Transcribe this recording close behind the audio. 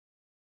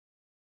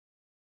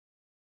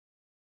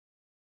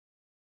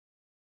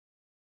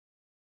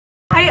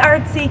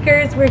Art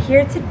Seekers, we're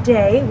here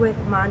today with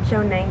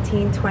Moncho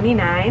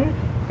 1929.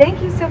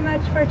 Thank you so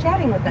much for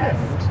chatting with us.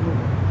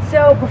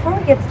 So before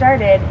we get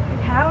started,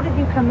 how did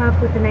you come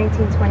up with the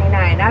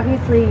 1929?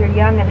 Obviously you're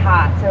young and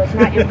hot, so it's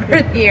not your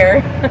birth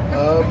year.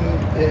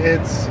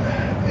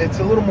 It's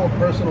a little more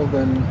personal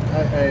than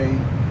I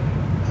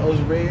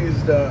was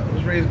raised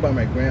by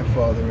my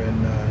grandfather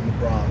in the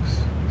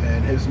Bronx,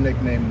 and his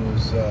nickname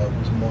was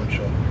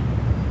Moncho,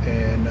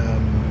 and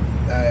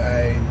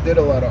I did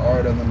a lot of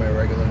art under my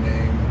regular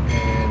name,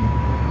 and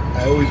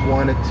I always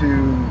wanted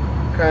to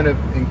kind of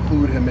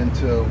include him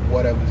into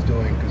what I was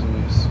doing because it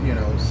was, you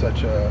know,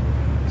 such a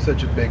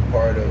big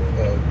part of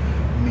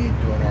me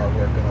doing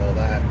artwork and all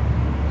that.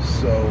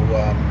 So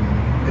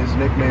his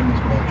nickname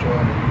is Moncho,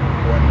 and he was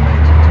born in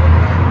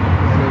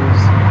 1929, and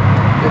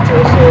it's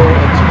also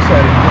a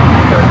two-sided thing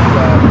because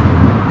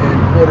in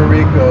Puerto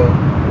Rico,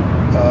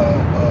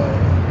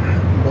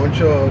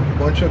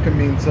 Moncho can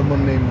mean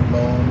someone named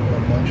Ramon, or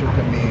Moncho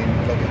can mean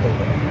like a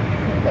hillbilly,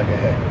 like a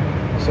head.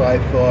 So I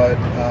thought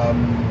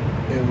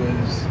it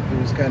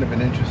was kind of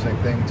an interesting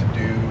thing to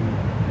do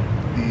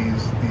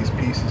these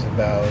pieces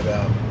about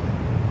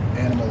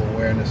animal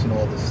awareness and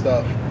all this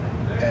stuff,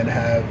 and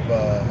have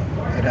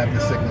the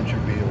signature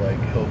be like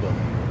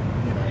hillbilly,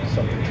 you know,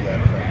 something to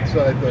that effect.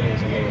 So I thought it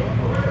was a little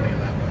funny in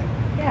that way.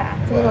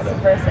 Yeah, it's a little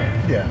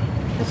subversive. Yeah,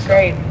 that's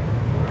great.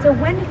 So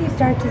when did you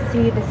start to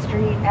see the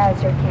street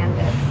as your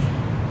canvas?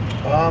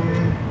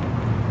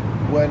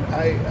 When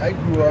I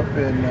grew up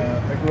in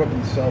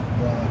the South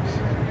Bronx,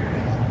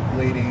 you know,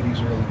 late '80s,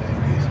 early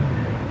 '90s,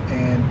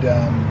 and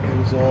it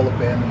was all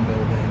abandoned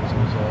buildings. It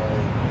was all,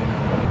 you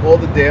know, all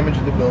the damage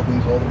of the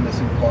buildings, all the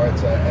missing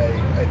parts.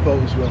 I thought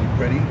was really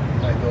pretty.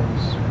 I thought it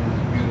was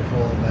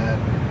beautiful, and that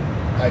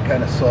I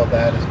kind of saw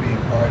that as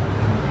being art in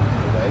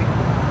a way.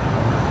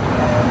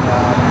 And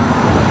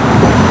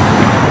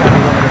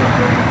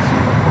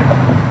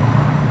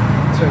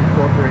to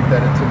incorporate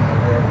that into my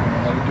work.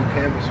 When I would do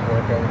canvas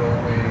work, I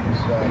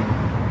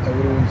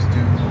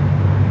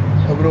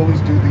would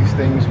always do these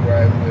things where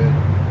I would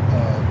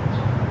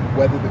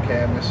weather the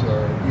canvas,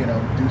 or, you know,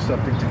 do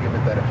something to give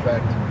it that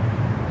effect.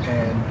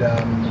 And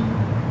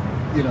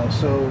you know,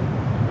 so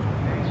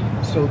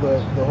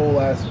the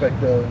whole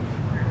aspect of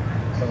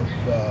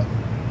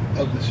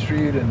the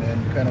street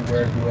and kind of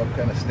where I grew up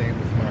kind of stayed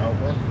with my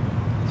artwork.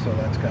 So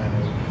that's kind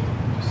of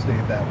just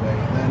stayed that way.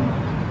 And then,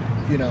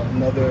 you know,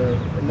 another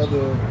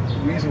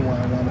reason why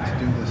I wanted to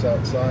do this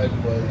outside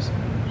was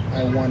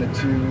I wanted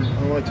to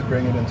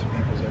bring it into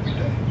people's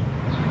everyday.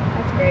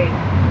 That's great.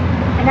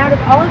 And out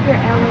of all of your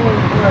LA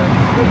works,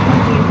 which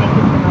one do you think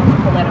is the most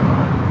political?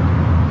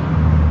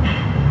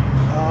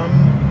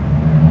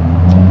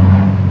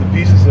 The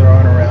pieces that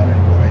aren't around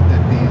anymore. I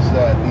did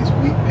these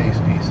wheat paste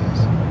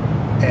pieces,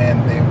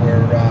 and they were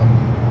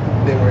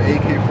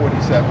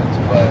AK-47s,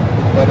 but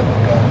the butt of the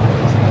gun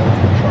was an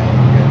elephant trunk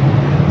and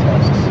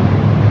tusks.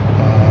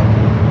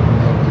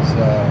 There was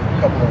a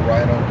couple of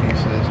rhino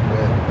pieces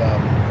with the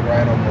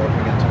rhino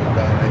morphing into a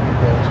gun. I think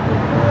those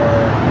were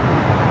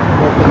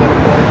more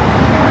political.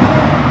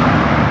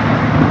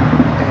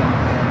 And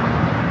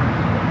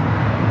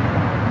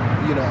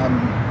you know,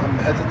 I'm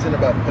hesitant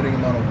about putting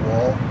them on a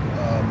wall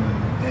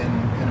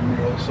in a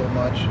mural so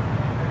much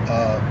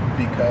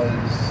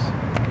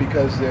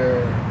because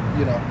they're,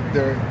 you know,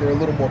 they're a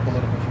little more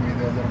political for me.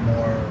 They're a little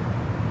more,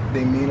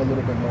 they mean a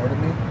little bit more to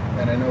me.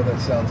 And I know that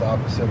sounds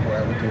opposite, where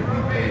I would do a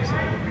wheat paste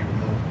and it would be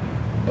removed,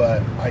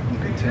 but I can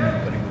continue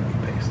putting the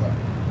wheat paste on.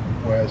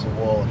 Whereas a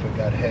wall, if it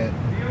got hit,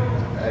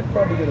 I'd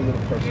probably get a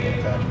little personal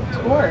attachment to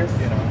it. Of course.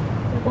 You know.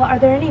 Well, are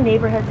there any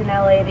neighborhoods in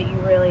LA that you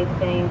really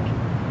think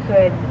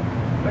could,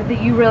 or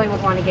that you really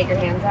would want to get your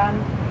hands on?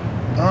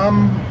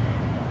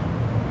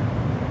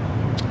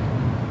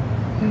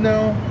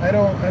 No, I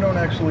don't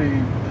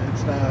actually.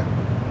 It's not.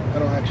 I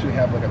don't actually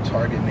have like a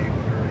target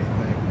neighborhood or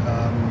anything.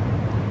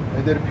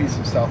 I did a piece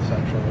in South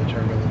Central, which I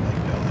really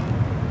like doing,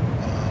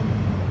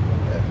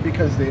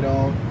 because they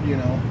don't. You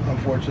know,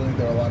 unfortunately,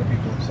 there are a lot of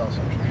people in South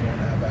Central who don't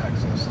have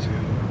access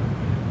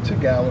to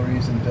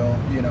galleries and don't,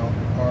 you know,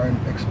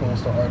 aren't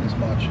exposed to art as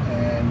much.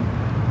 And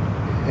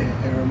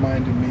it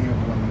reminded me of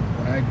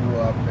when I grew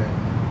up,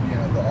 and, you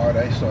know, the art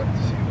I started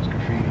to see was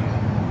graffiti.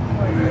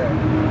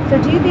 So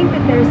do you think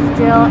that there's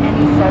still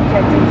any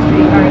subject in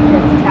street art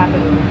that's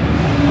taboo?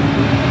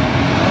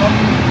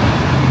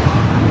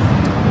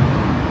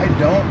 I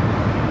don't.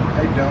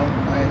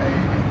 I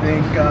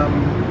think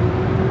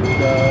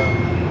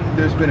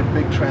there's been a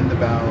big trend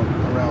around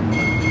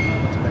money.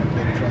 It's been a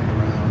big trend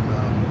around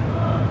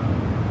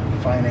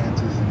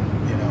finances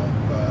and, you know,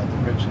 the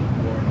rich and the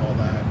poor and all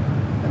that.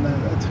 And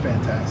that's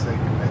fantastic.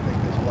 I think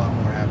there's a lot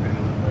more happening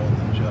in the world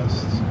than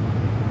just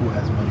who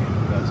has money and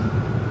who doesn't.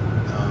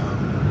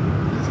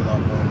 There's a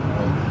lot more in the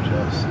world than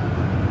just,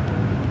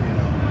 you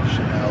know,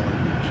 Chanel and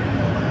Gucci and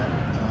all that.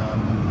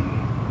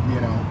 You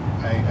know,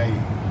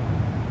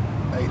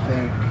 I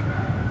think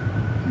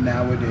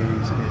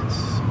nowadays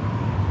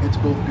it's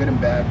both good and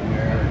bad,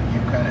 where you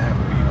kind of have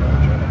to be your own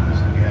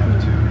journalist. You have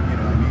to, you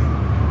know, I mean,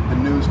 the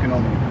news can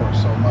only report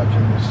so much,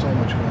 and there's so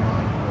much going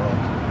on in the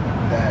world.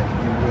 that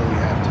you really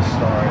have to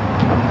start.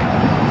 You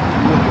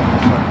really have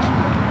to start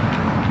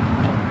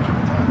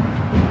exploring time.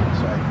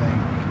 So I think,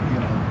 you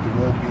know, the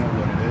world being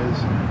what it is,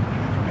 and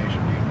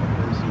information being what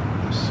it is,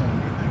 there's so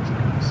many things that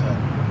can be said.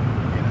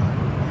 You know,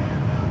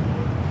 and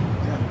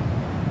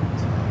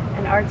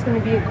yeah. And art's going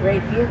to be a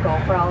great vehicle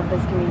for all of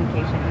this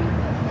communication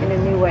in a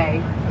new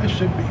way. It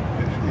should be,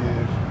 if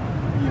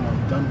you know,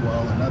 done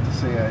well, and not to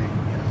say I, you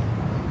know,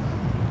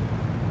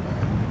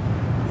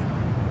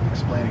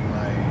 explaining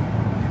my,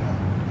 you know,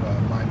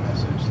 my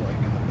message like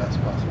in the best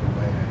possible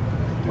way.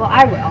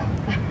 I will.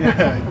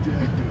 Yeah, I do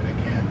what I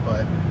can,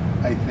 but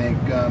I think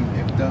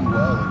if done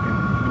well, it can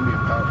be a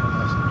powerful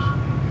message.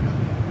 You know.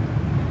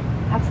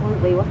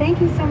 Absolutely. Well, thank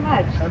you so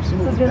much.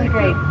 Absolutely. This was really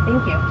great.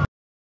 Thank you.